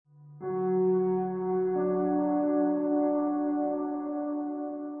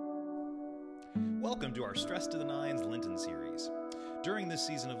Welcome to our Stress to the Nines Lenten series. During this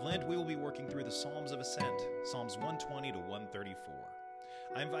season of Lent, we will be working through the Psalms of Ascent, Psalms 120 to 134.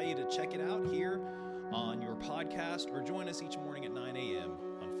 I invite you to check it out here on your podcast or join us each morning at 9 a.m.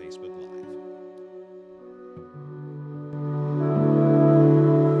 on Facebook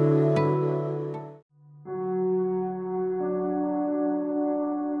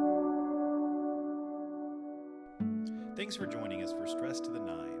Live. Thanks for joining us for Stress to the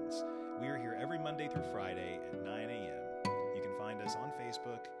Nines. We are here every Monday through Friday at 9 a.m. You can find us on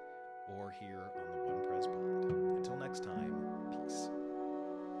Facebook or here on the One Press Pod. Until next time, peace.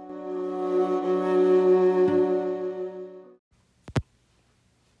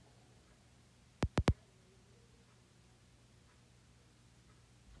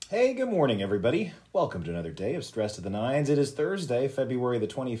 Hey, good morning, everybody. Welcome to another day of Stress to the Nines. It is Thursday, February the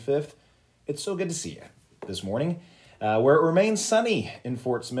 25th. It's so good to see you this morning. Where it remains sunny in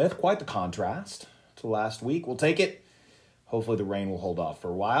Fort Smith, quite the contrast to last week. We'll take it. Hopefully the rain will hold off for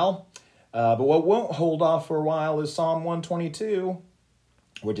a while. But what won't hold off for a while is Psalm 122.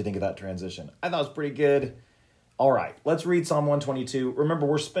 What do you think of that transition? I thought it was pretty good. All right, let's read Psalm 122. Remember,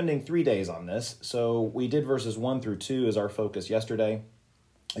 we're spending 3 days on this. So we did verses 1 through 2 as our focus yesterday.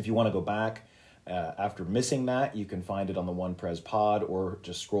 If you want to go back after missing that, you can find it on the One Press Pod or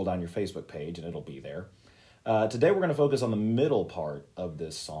just scroll down your Facebook page and it'll be there. Today we're going to focus on the middle part of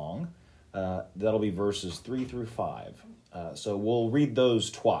this song. That'll be verses 3 through 5. So we'll read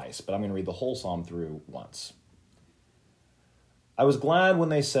those twice, but I'm going to read the whole psalm through once. I was glad when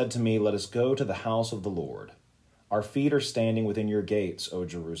they said to me, "Let us go to the house of the Lord. Our feet are standing within your gates, O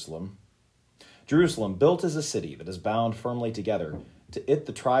Jerusalem. Jerusalem, built as a city that is bound firmly together. To it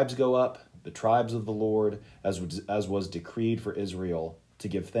the tribes go up, the tribes of the Lord, as was decreed for Israel, to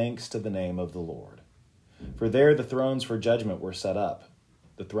give thanks to the name of the Lord. For there the thrones for judgment were set up,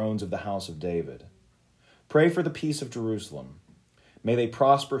 the thrones of the house of David. Pray for the peace of Jerusalem. May they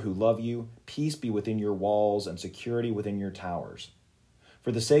prosper who love you. Peace be within your walls and security within your towers.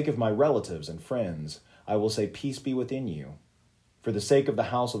 For the sake of my relatives and friends, I will say peace be within you. For the sake of the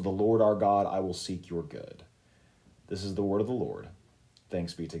house of the Lord our God, I will seek your good." This is the word of the Lord.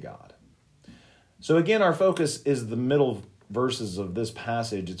 Thanks be to God. So again, our focus is the middle verses of this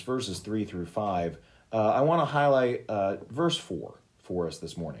passage. It's verses 3 through 5. I want to highlight verse 4 for us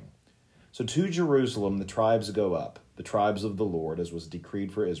this morning. So to Jerusalem the tribes go up, the tribes of the Lord, as was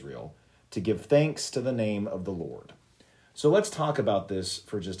decreed for Israel, to give thanks to the name of the Lord. So let's talk about this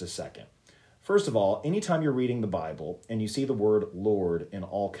for just a second. First of all, anytime you're reading the Bible and you see the word Lord in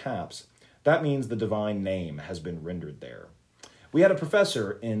all caps, that means the divine name has been rendered there. We had a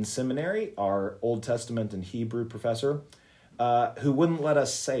professor in seminary, our Old Testament and Hebrew professor, who wouldn't let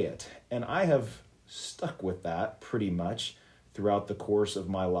us say it. And I have stuck with that pretty much throughout the course of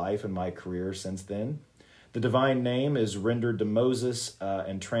my life and my career since then. The divine name is rendered to Moses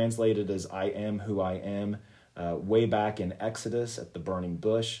and translated as "I am who I am" way back in Exodus at the burning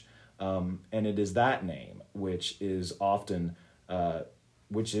bush. And it is that name which is often,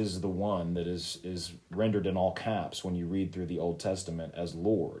 which is the one that is rendered in all caps when you read through the Old Testament as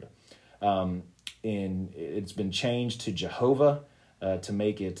Lord. It's been changed to Jehovah to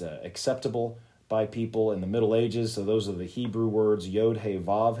make it acceptable by people in the Middle Ages. So those are the Hebrew words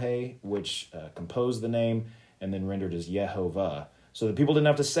Yod-He-Vav-He, which compose the name, and then rendered as Yehovah. So that people didn't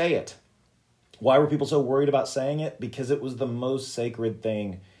have to say it. Why were people so worried about saying it? Because it was the most sacred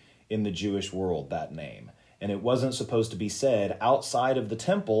thing in the Jewish world, that name. And it wasn't supposed to be said outside of the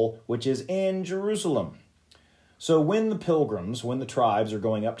temple, which is in Jerusalem. So when the tribes are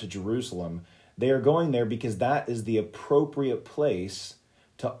going up to Jerusalem, they are going there because that is the appropriate place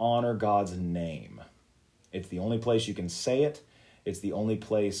to honor God's name. It's the only place you can say it. It's the only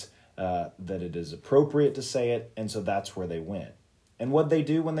place that it is appropriate to say it, and so that's where they went. And what they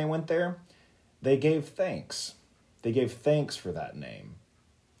do when they went there? They gave thanks. They gave thanks for that name.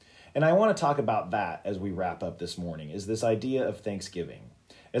 And I want to talk about that as we wrap up this morning, is this idea of thanksgiving.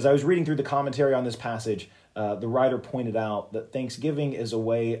 As I was reading through the commentary on this passage, the writer pointed out that thanksgiving is a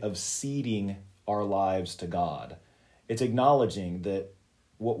way of ceding our lives to God. It's acknowledging that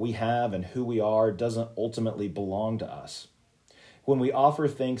what we have and who we are doesn't ultimately belong to us. When we offer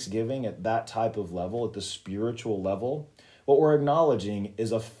thanksgiving at that type of level, at the spiritual level, what we're acknowledging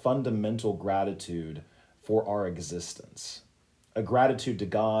is a fundamental gratitude for our existence. A gratitude to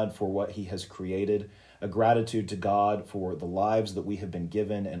God for what he has created, a gratitude to God for the lives that we have been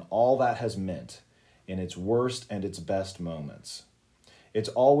given and all that has meant in its worst and its best moments. It's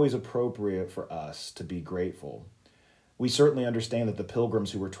always appropriate for us to be grateful. We certainly understand that the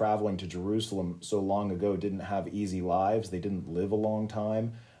pilgrims who were traveling to Jerusalem so long ago didn't have easy lives. They didn't live a long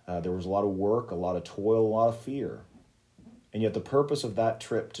time. There was a lot of work, a lot of toil, a lot of fear. And yet the purpose of that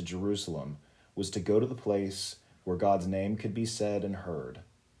trip to Jerusalem was to go to the place where God's name could be said and heard,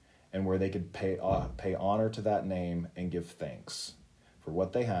 and where they could pay honor to that name and give thanks for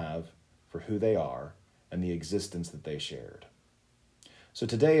what they have, for who they are, and the existence that they shared. So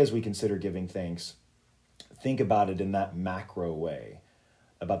today, as we consider giving thanks, think about it in that macro way,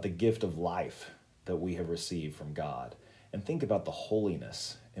 about the gift of life that we have received from God, and think about the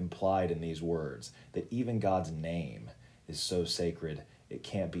holiness implied in these words, that even God's name is so sacred it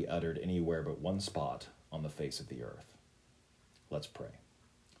can't be uttered anywhere but one spot on the face of the earth. Let's pray.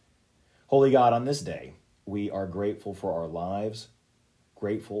 Holy God, on this day, we are grateful for our lives,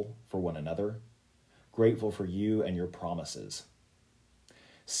 grateful for one another, grateful for you and your promises.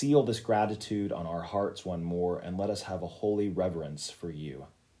 Seal this gratitude on our hearts one more, and let us have a holy reverence for you,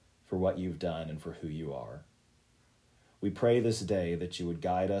 for what you've done and for who you are. We pray this day that you would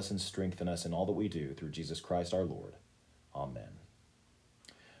guide us and strengthen us in all that we do through Jesus Christ our Lord. Amen.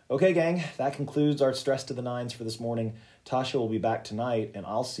 Okay, gang, that concludes our Stress to the Nines for this morning. Tasha will be back tonight, and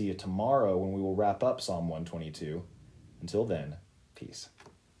I'll see you tomorrow when we will wrap up Psalm 122. Until then, peace.